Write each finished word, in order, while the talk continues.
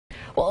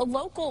Well, a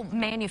local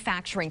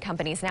manufacturing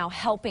company is now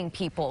helping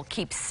people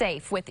keep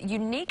safe with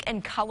unique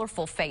and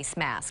colorful face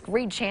masks.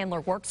 Reed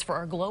Chandler works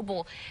for a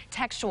global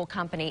textile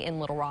company in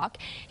Little Rock.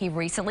 He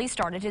recently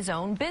started his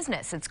own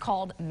business. It's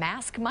called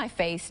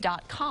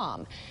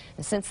MaskMyFace.com.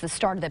 And since the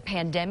start of the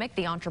pandemic,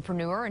 the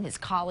entrepreneur and his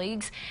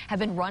colleagues have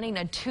been running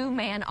a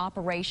two-man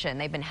operation.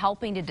 They've been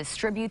helping to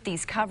distribute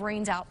these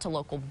coverings out to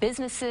local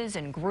businesses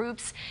and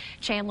groups.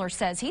 Chandler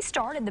says he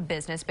started the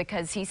business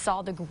because he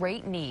saw the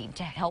great need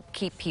to help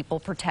keep people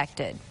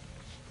protected.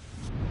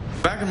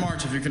 Back in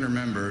March, if you can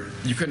remember,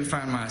 you couldn't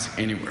find masks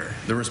anywhere.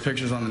 There was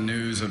pictures on the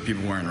news of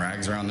people wearing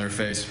rags around their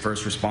face,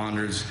 first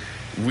responders.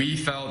 We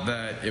felt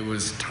that it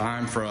was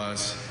time for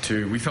us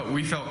to, we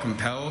felt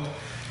compelled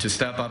to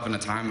step up in a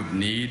time of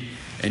need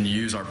and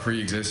use our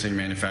pre-existing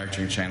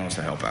manufacturing channels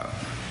to help out.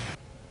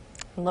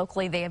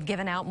 Locally, they have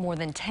given out more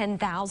than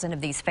 10,000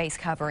 of these face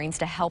coverings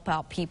to help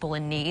out people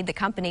in need. The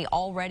company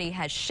already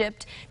has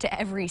shipped to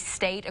every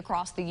state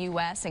across the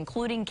U.S.,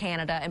 including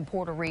Canada and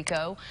Puerto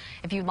Rico.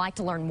 If you'd like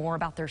to learn more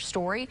about their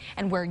story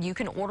and where you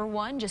can order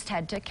one, just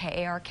head to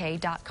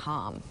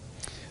KARK.com.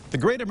 The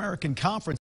Great American Conference